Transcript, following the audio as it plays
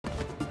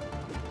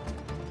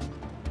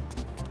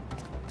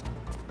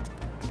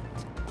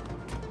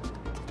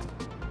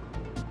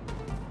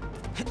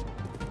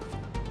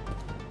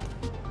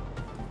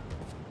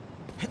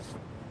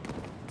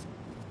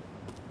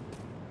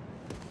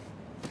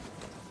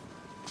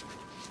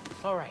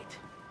All right.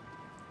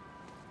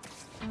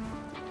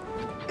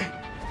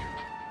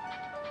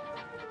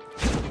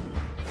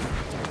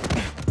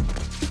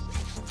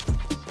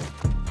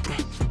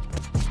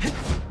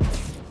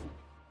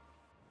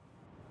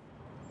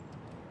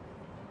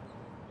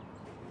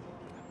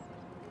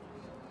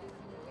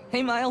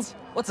 Hey, Miles.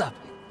 What's up?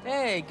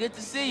 Hey, good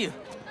to see you.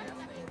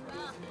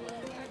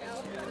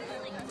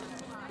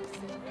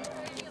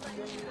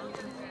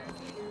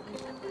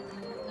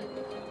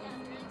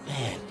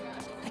 Man,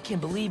 I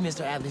can't believe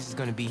Mr. Atlas is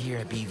gonna be here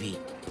at BV.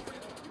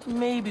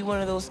 Maybe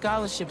one of those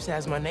scholarships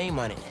has my name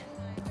on it,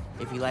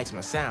 if he likes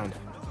my sound.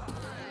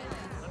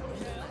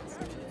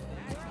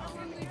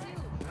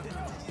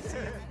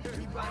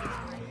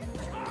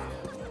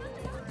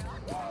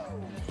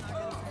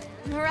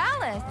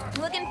 Morales,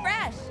 looking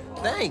fresh.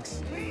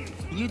 Thanks.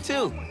 You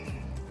too.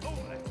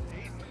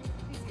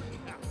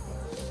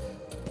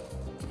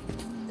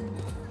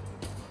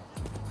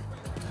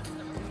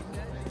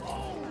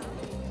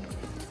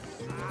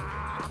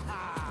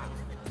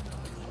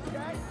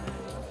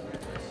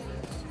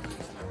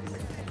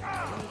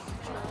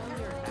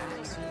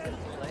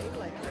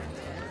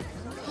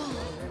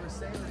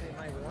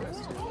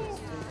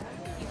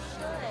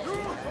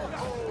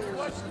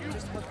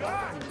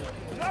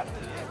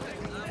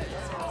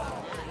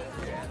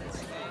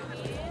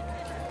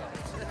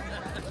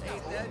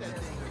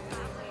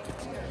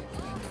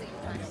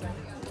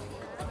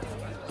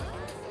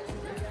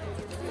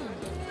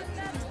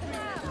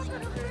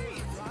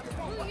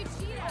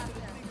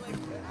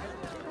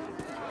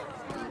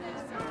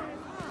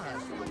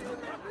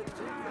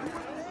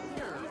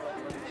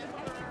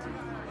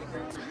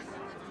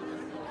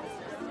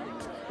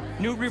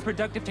 New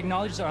reproductive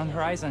technologies are on the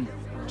horizon.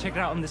 Check it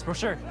out in this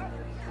brochure.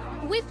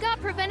 We've got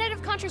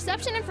preventative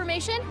contraception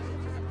information.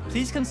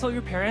 Please consult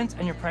your parents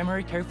and your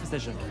primary care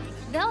physician.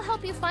 They'll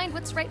help you find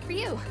what's right for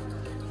you.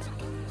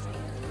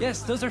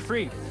 Yes, those are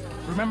free.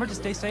 Remember to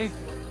stay safe.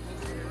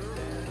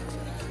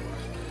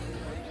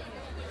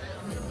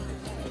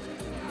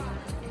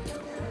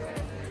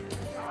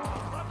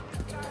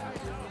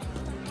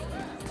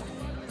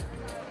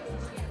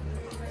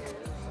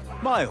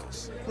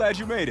 Miles, glad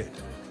you made it.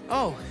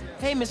 Oh,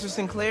 hey, Mr.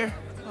 Sinclair.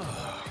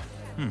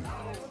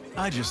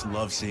 I just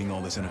love seeing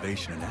all this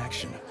innovation in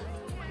action.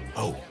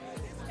 Oh,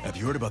 have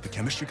you heard about the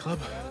chemistry club?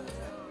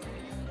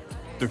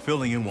 They're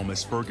filling in while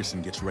Miss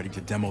Ferguson gets ready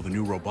to demo the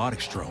new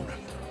robotics drone.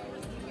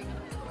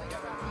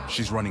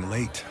 She's running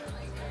late.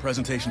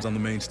 Presentation's on the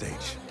main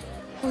stage.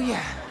 Oh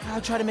yeah,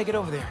 I'll try to make it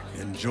over there.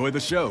 Enjoy the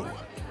show.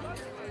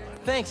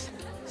 Thanks.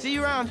 See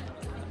you around.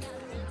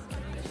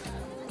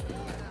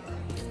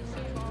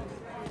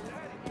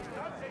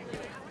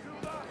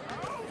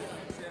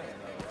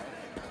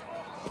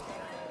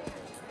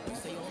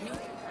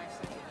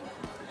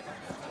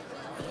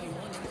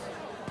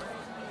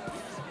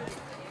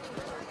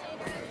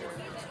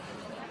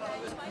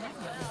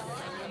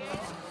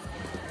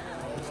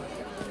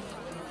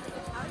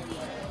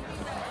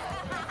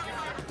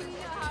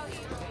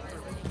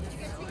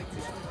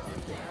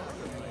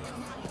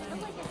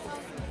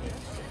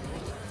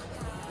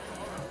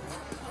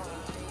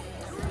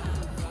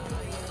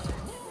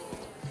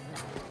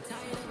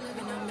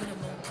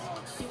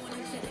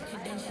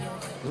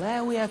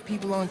 Glad we have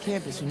people on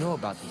campus who know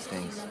about these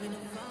things.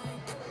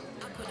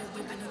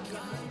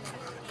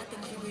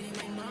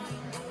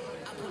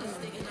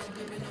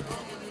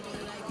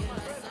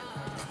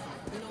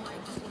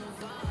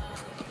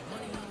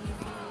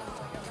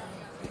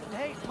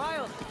 Hey,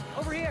 Miles,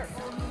 over here.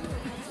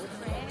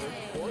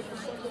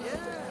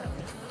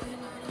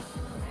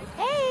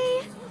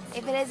 Hey!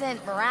 If it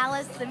isn't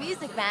Morales, the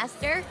music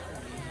master.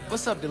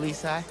 What's up,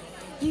 Delisai?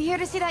 You here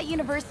to see that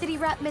university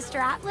rep, Mr.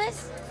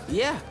 Atlas?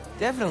 Yeah,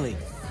 definitely.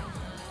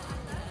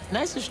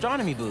 Nice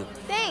astronomy booth.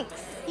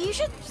 Thanks. You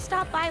should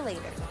stop by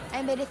later.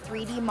 I made a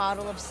 3D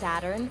model of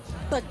Saturn,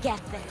 but get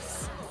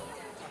this.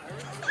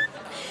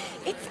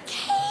 It's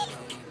cake!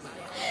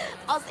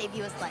 I'll save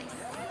you a slice.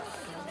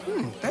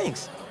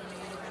 Thanks.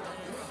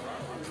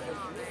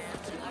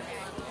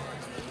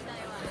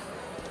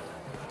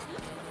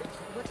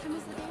 What time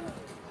is the game?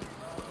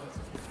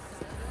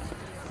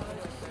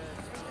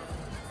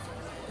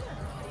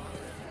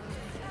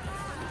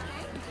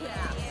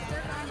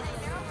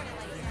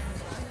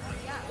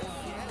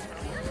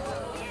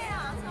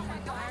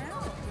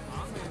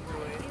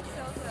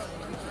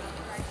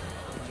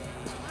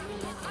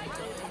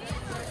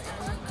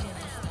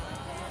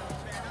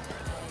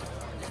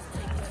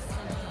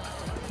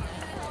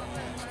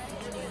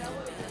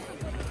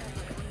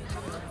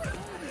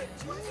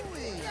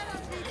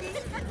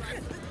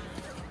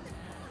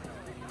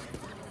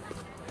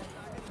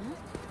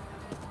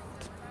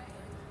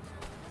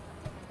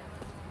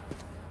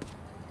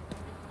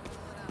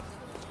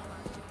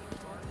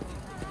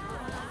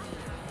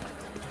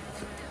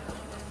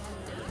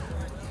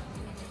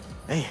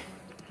 Hey.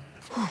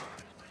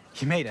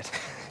 You made it.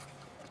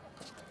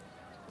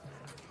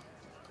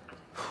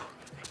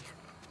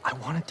 I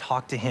want to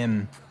talk to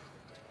him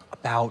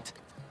about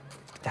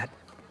that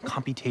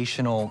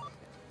computational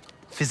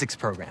physics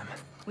program.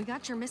 We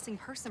got your missing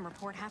person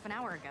report half an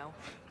hour ago.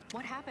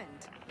 What happened?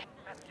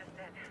 That's just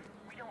it.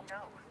 We don't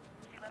know.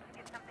 She left to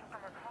get something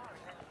from her car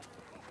and then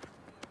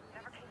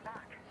never came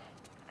back.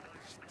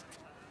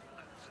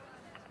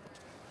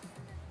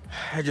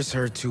 I just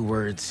heard 2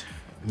 words.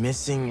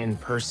 Missing in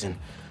person.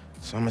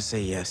 So I'm gonna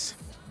say yes.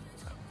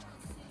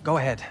 Go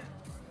ahead.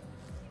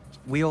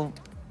 We'll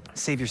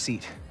save your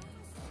seat.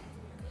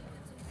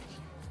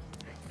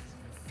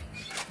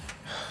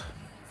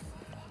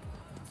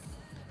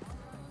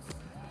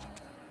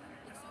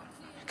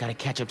 Gotta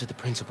catch up to the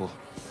principal.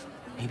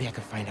 Maybe I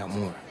can find out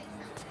more.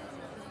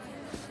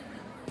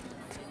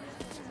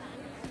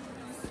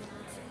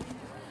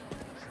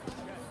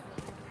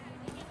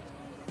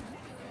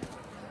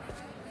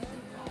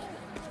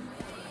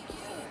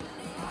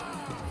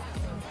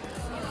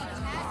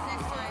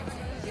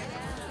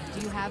 Do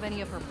you have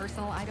any of her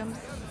personal items?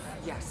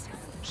 Yes.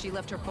 She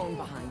left her phone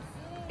behind.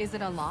 Is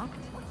it unlocked?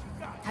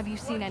 Have you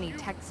seen any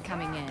texts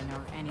coming in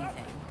or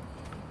anything?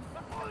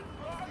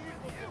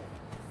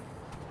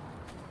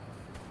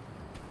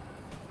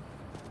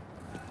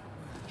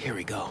 Here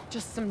we go.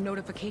 Just some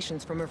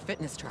notifications from her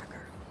fitness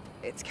tracker.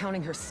 It's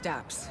counting her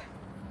steps,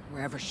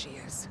 wherever she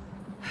is.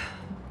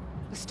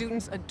 The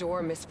students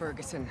adore Miss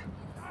Ferguson.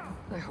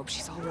 I hope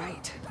she's all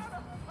right.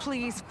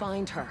 Please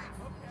find her.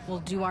 We'll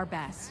do our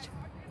best.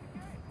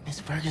 Miss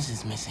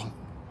Ferguson's missing.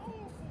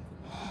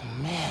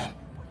 Oh, man.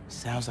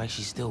 Sounds like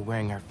she's still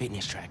wearing her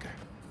fitness tracker.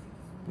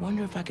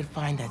 Wonder if I could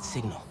find that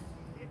signal.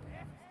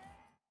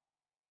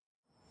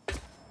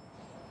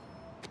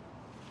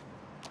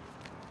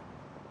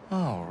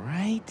 All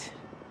right.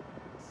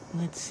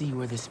 Let's see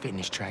where this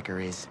fitness tracker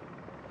is.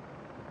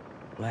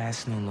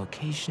 Last known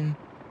location,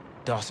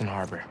 Dawson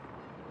Harbor.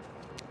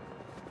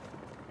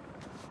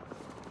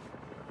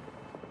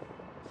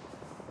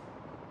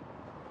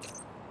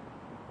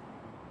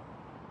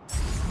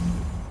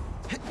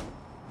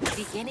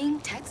 Beginning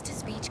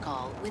text-to-speech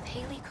call with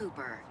Haley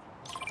Cooper.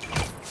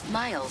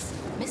 Miles,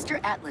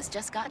 Mr. Atlas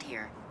just got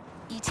here.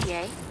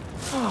 ETA?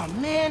 Oh,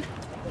 man.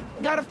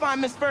 Gotta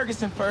find Miss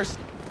Ferguson first.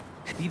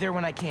 Be there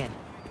when I can.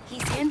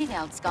 He's handing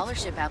out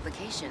scholarship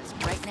applications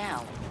right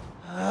now.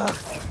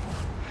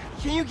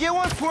 Can you get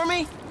one for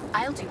me?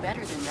 I'll do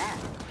better than that.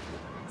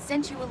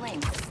 Sent you a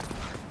link.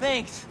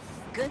 Thanks.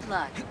 Good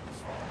luck.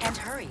 And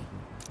hurry.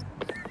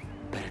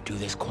 Better do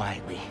this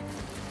quietly.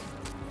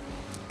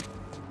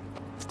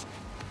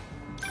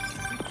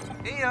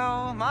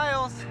 Heyo,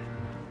 Miles.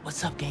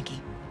 What's up, Genki?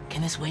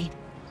 Can this wait?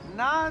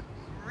 Not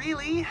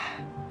really.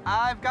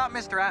 I've got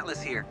Mr.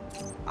 Atlas here.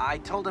 I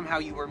told him how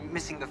you were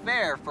missing the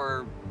fair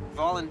for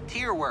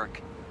volunteer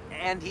work,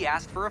 and he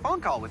asked for a phone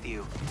call with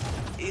you.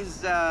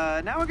 Is,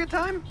 now a good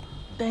time?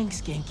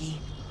 Thanks, Genki.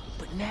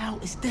 But now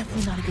is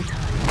definitely not a good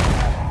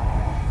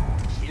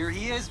time. Here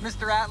he is,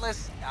 Mr.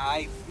 Atlas.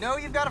 I know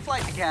you've got a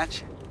flight to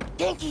catch.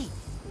 Genki!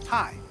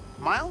 Hi,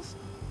 Miles?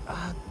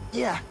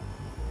 Yeah.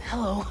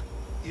 Hello.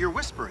 You're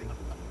whispering.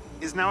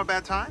 Is now a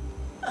bad time?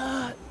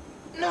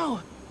 No.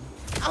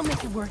 I'll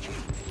make it work.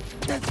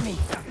 That's me.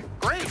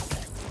 Great.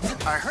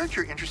 I heard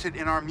you're interested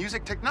in our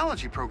music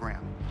technology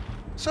program.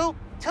 So,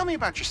 tell me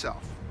about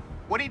yourself.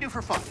 What do you do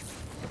for fun?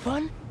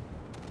 Fun?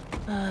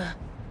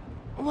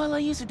 Well, I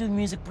used to do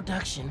music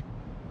production,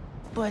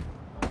 but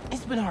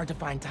it's been hard to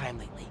find time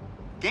lately.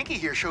 Genki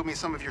here showed me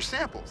some of your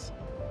samples.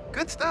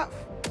 Good stuff.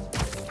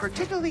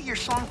 Particularly your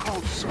song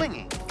called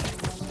Swinging.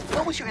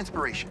 What was your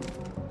inspiration?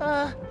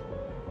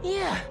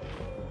 Yeah.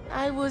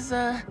 I was,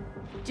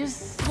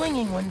 just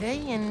swinging one day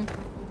and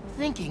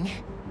thinking.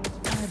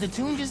 The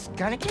tune just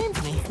kinda came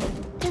to me.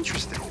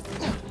 Interesting.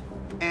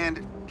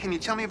 And can you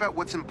tell me about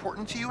what's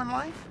important to you in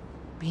life?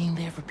 Being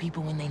there for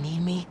people when they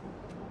need me.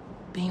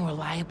 Being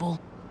reliable,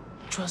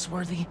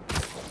 trustworthy,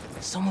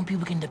 someone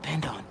people can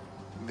depend on.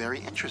 Very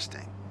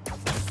interesting.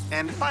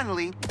 And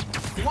finally,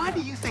 why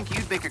do you think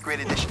you'd make a great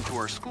addition to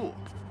our school?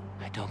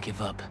 I don't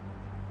give up.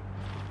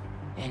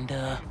 And,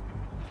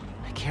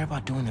 I care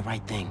about doing the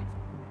right thing.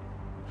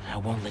 I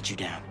won't let you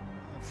down.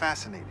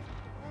 Fascinating.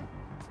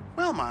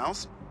 Well,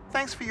 Miles,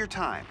 thanks for your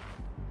time.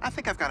 I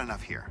think I've got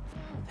enough here.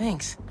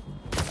 Thanks.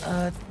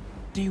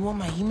 Do you want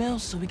my email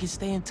so we can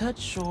stay in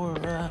touch, or,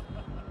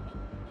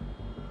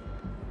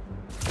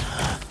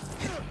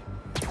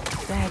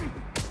 That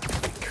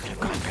could have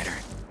gone better.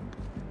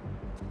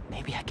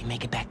 Maybe I can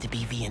make it back to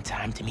BV in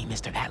time to meet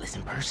Mr. Atlas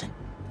in person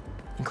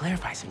and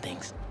clarify some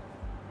things.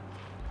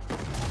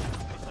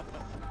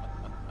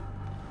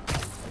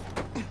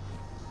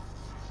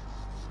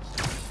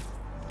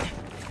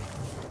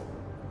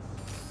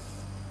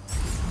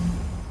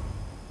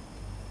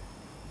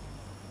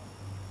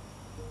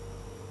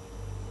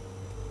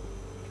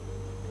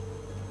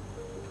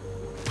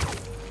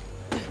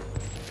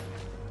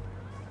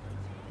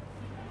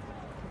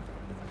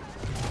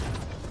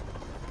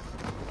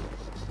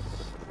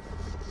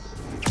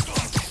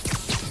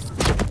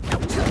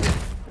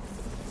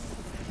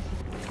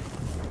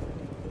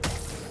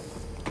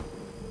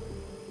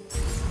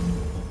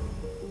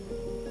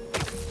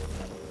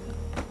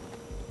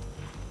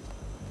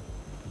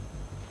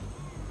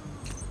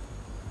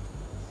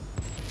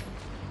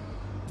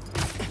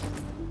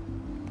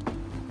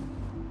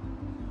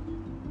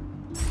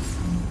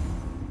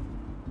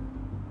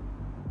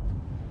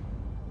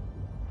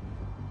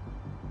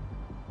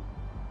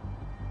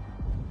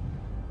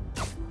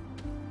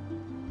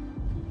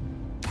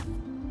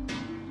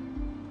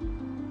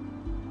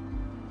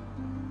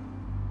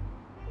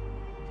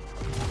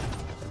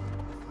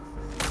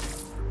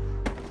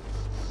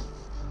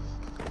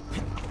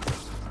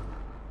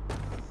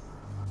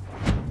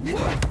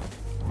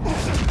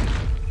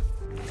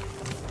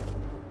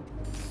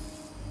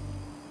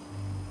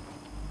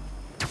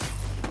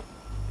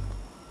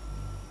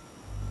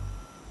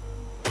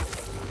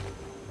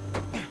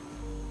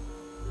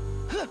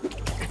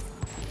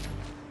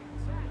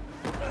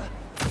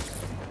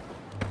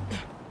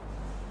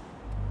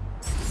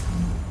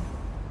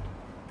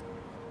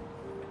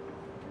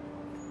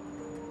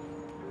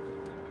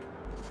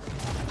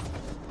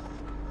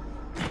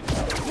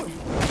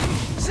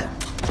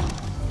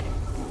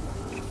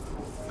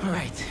 All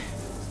right,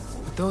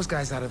 with those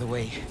guys out of the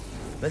way,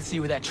 let's see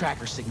where that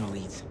tracker signal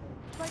leads.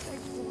 Like I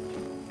told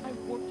you, I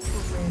worked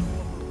for Rand,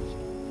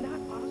 not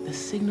us. The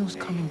signal's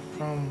coming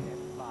from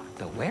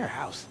the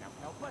warehouse.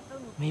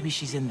 Maybe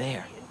she's in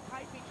there. And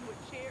tied me to a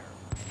chair.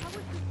 How is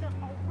this not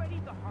already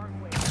the hard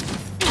way?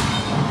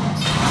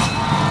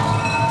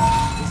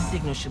 This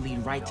signal should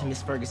lead right to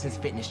Miss Ferguson's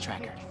fitness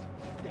tracker.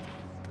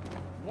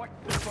 What's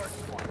the first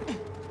one?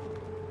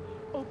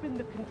 Open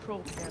the control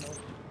panel.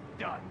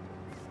 Done.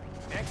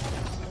 Next.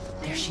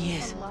 There she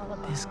is.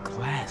 This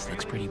glass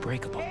looks pretty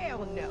breakable.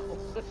 Hell no.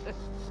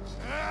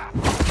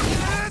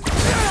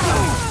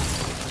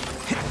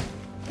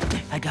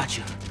 I got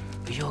you.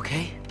 Are you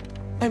okay?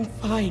 I'm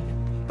fine.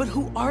 But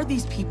who are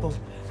these people?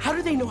 How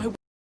do they know I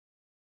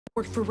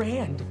work for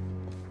Rand?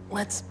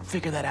 Let's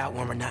figure that out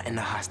when we're not in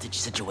a hostage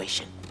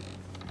situation.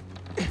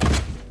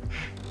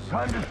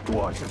 Time to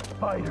squash a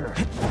spider.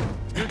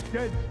 You're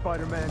dead,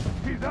 Spider-Man.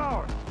 He's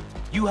ours.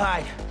 You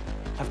hide.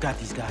 I've got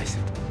these guys.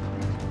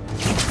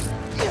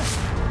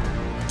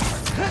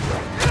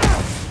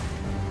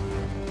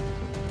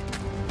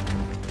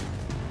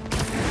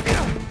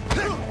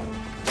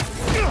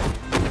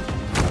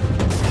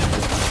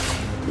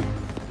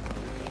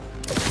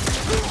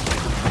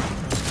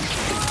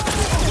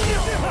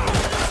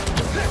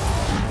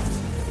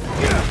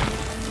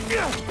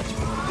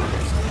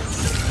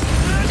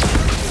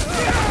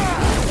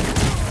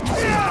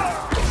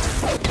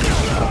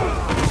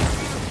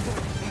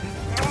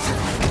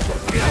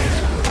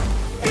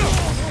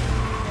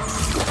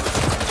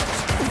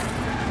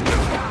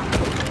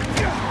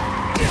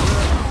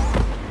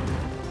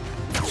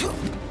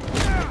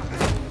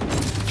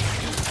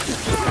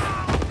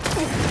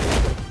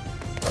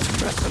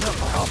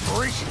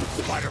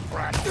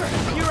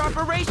 Your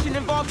operation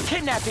involves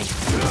kidnapping.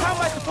 How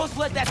am I supposed to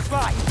let that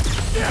slide?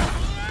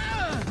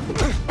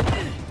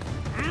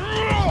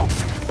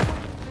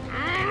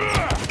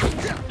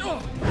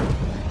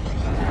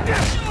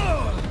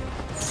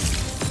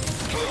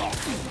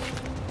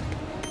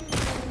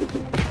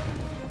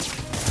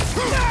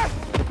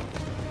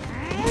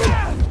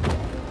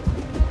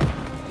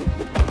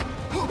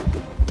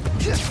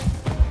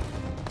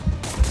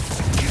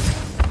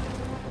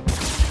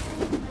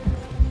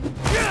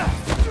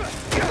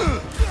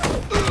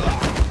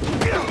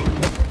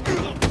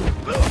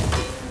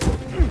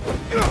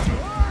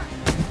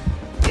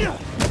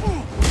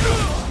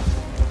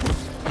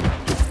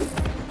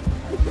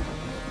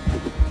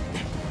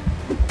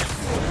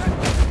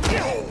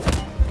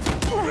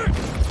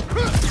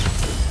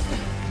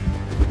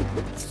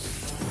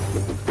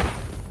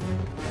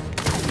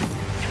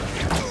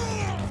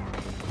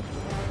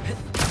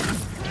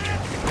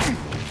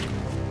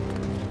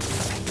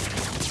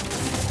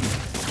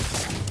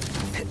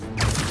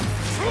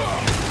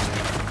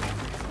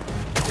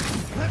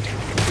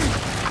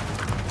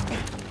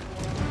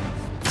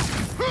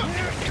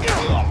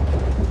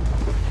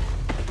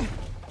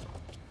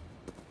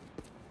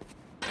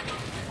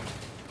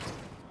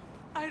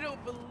 I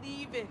don't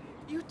believe it.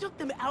 You took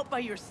them out by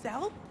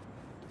yourself?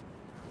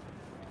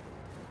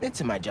 It's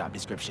in my job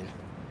description.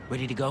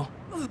 Ready to go?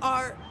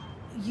 Are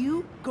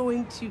you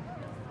going to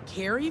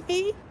carry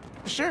me?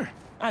 Sure.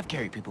 I've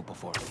carried people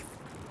before.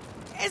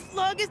 As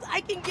long as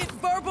I can get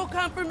verbal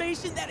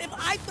confirmation that if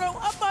I throw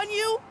up on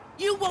you,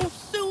 you won't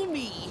sue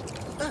me.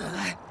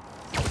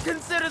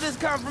 Consider this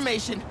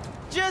confirmation.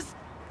 Just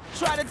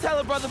try to tell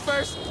a brother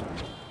first.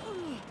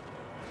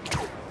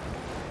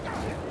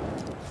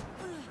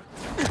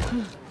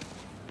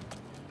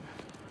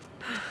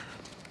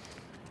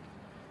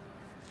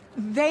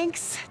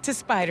 Thanks to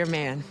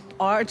Spider-Man,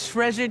 our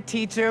treasured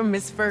teacher,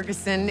 Miss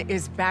Ferguson,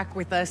 is back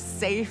with us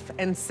safe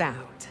and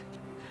sound.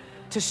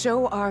 To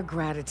show our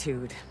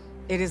gratitude,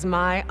 it is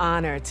my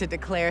honor to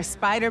declare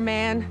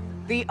Spider-Man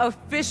the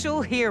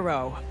official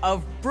hero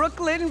of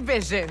Brooklyn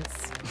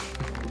Visions.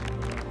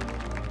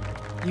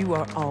 You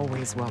are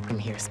always welcome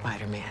here,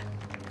 Spider-Man.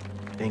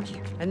 Thank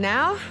you. And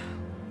now,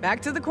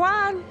 back to the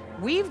quad.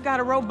 We've got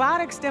a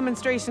robotics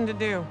demonstration to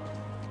do.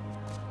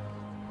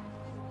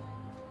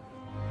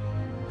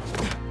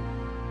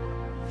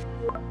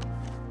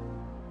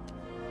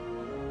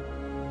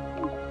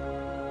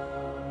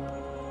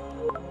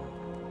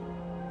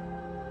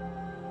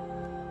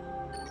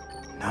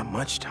 Not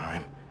much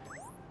time.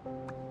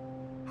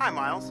 Hi,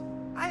 Miles.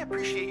 I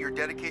appreciate your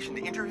dedication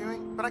to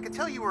interviewing, but I could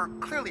tell you were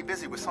clearly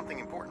busy with something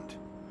important.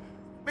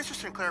 Mr.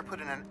 Sinclair put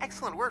in an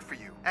excellent word for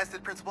you, as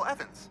did Principal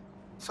Evans.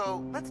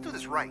 So let's do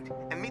this right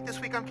and meet this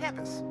week on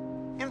campus,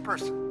 in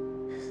person.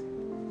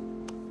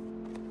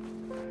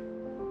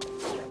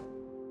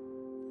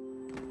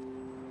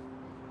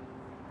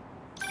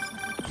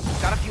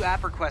 Got a few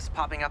app requests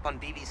popping up on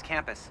BB's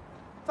campus.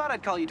 Thought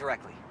I'd call you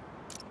directly.